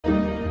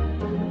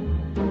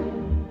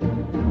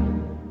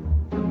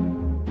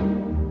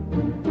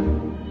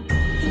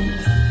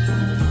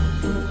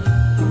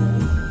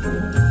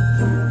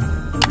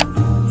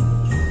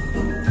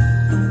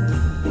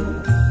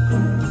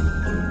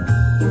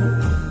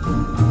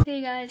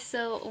Hey guys,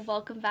 so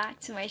welcome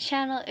back to my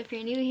channel. If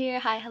you're new here,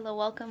 hi, hello,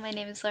 welcome. My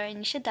name is Laura and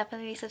you should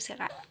definitely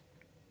subscribe.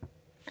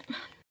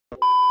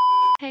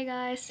 Hey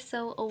guys,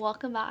 so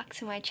welcome back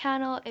to my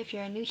channel. If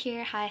you're new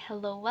here, hi,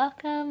 hello,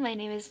 welcome. My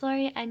name is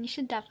Lori and you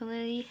should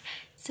definitely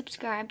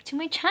subscribe to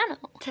my channel.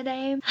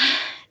 Today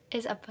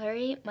is a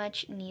very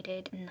much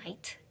needed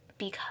night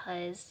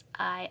because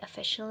I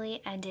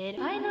officially ended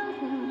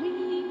finals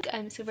week.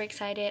 I'm super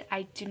excited.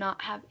 I do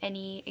not have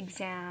any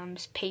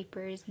exams,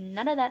 papers,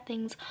 none of that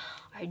things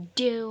are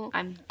due.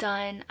 I'm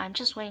done. I'm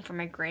just waiting for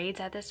my grades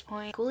at this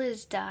point. School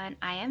is done.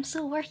 I am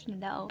still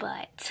working though,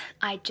 but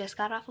I just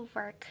got off of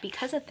work.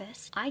 Because of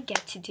this, I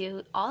get to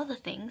do all the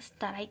things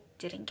that I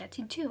didn't get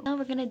to do. Now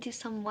we're gonna do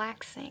some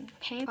waxing,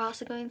 okay? We're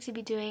also going to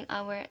be doing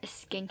our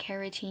skincare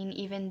routine,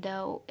 even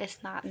though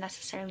it's not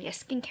necessarily a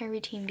skincare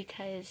routine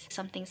because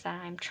some things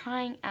that I'm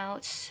trying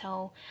out,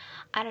 so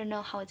I don't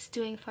know how it's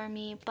doing for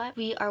me, but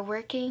we are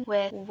working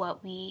with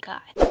what we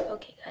got.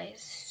 Okay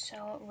guys,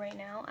 so right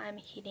now I'm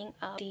heating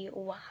up the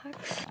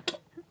wax.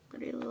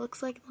 Literally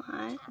looks like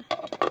that.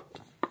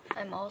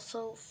 I'm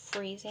also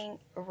freezing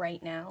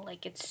right now,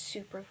 like it's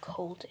super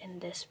cold in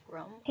this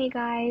room. Hey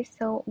guys,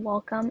 so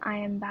welcome. I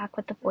am back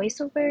with the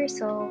voiceover.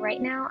 So right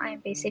now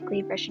I'm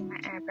basically brushing my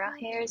eyebrow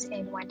hairs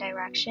in one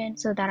direction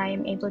so that I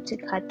am able to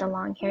cut the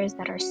long hairs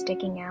that are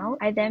sticking out.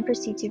 I then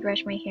proceed to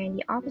brush my hair in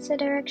the opposite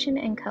direction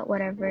and cut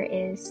whatever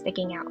is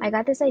sticking out. I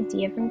got this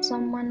idea from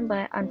someone,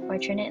 but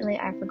unfortunately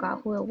I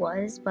forgot who it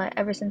was, but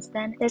ever since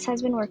then this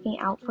has been working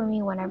out for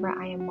me whenever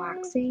I am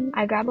waxing.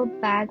 I grab a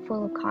bag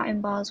full of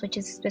cotton balls, which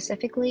is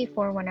specifically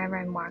for whenever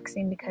I'm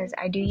waxing because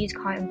I do use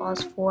cotton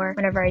balls for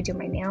whenever I do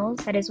my nails.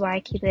 That is why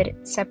I keep it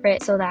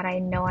separate so that I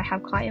know I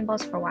have cotton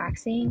balls for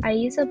waxing. I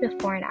use a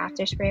before and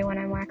after spray when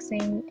I'm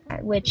waxing,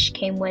 which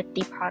came with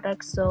the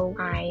product, so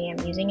I am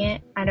using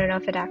it. I don't know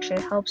if it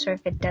actually helps or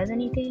if it does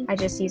anything. I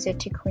just use it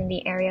to clean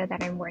the area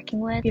that I'm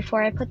working with.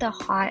 Before I put the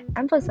hot,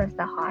 emphasis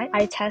the hot,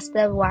 I test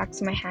the wax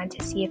in my hand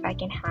to see if I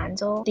can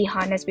handle the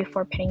hotness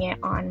before putting it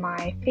on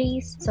my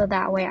face, so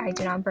that way I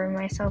do not burn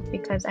myself,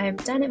 because I have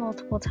done it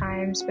multiple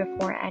times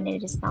before and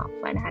it is not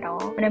fun at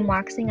all. When I'm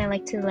waxing, I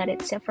like to let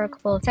it sit for a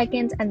couple of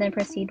seconds and then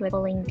proceed with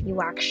pulling the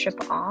wax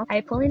strip off.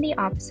 I pull in the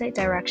opposite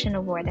direction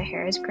of where the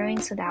hair is growing,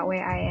 so that way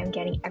I am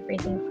getting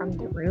everything from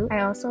the root.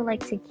 I also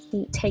like to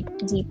take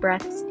deep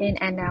breaths in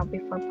and out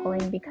before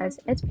pulling because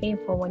it's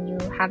painful when you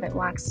haven't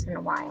waxed in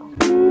a while.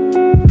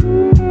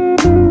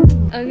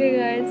 Okay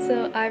guys,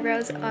 so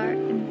eyebrows are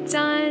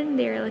done.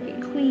 They're looking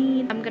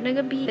clean. I'm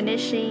gonna be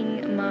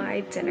finishing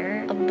my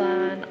dinner,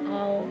 but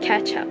I'll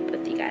catch up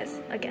with you guys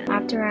again.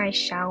 After I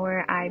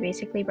shower, I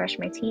basically brush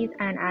my teeth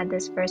and add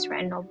this first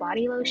retinol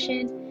body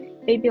lotion,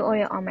 baby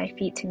oil on my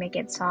feet to make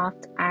it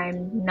soft.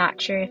 I'm not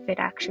sure if it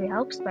actually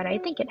helps, but I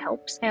think it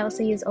helps. I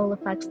also use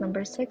Olaplex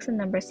number 6 and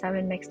number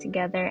 7 mixed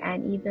together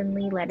and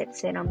evenly let it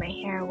sit on my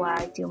hair while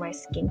I do my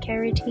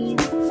skincare routine.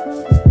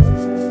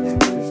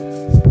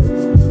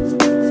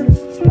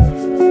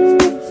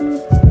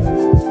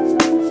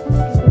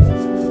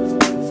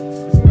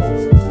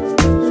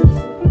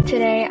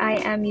 Today I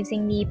am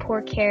using the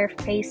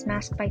haircare face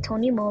mask by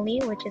Tony Moly,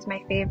 which is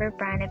my favorite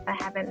brand if I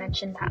haven't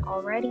mentioned that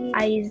already.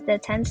 I use the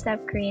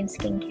 10-step Korean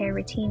skincare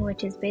routine,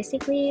 which is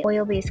basically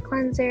oil-based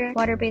cleanser,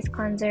 water-based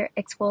cleanser,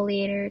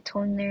 exfoliator,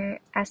 toner,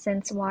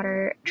 essence,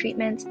 water,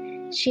 treatments,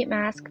 sheet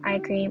mask, eye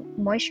cream,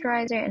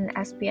 moisturizer, and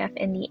SPF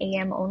in the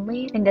AM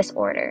only, in this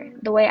order.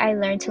 The way I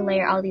learned to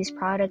layer all these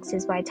products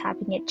is by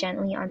tapping it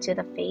gently onto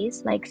the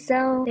face, like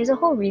so. There's a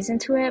whole reason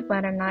to it,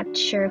 but I'm not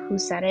sure who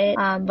said it.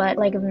 But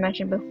like I've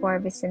mentioned before,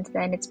 ever since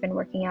then it's been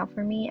working out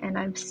for me and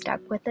I've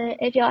stuck with it.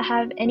 If y'all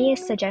have any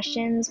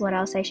suggestions what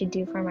else I should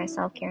do for my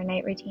self-care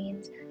night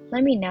routines,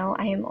 let me know.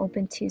 I am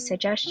open to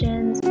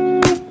suggestions.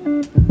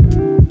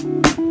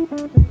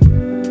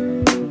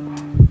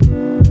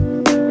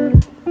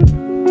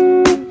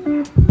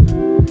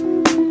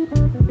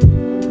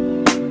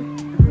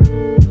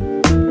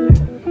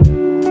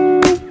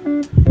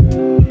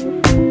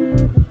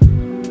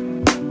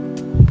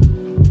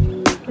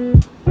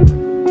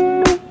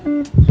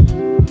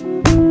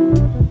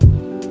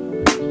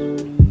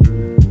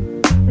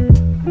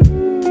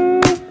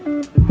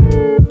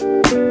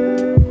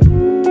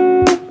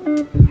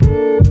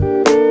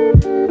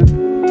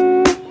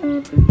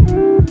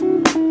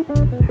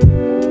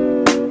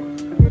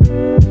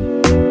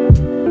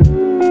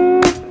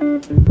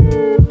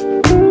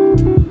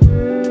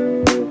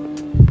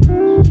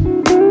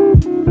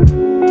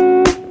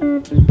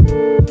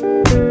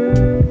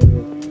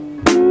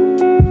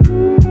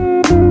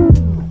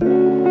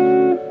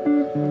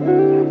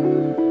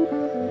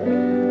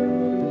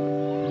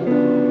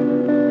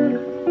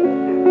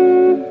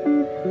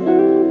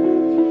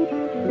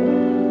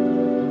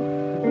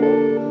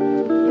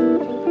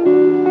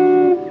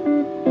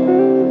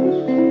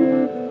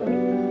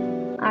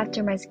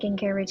 After my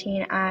skincare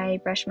routine, I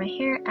brush my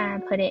hair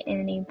and put it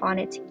in a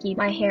bonnet to keep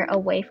my hair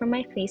away from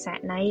my face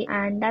at night,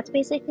 and that's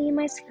basically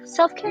my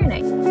self-care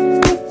night.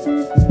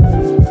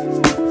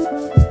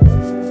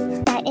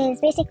 That is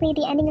basically basically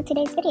the ending of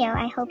today's video.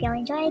 I hope y'all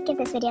enjoyed. Give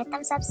this video a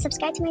thumbs up,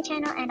 subscribe to my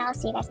channel, and I'll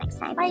see you guys next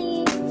time.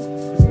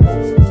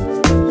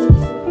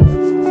 Bye!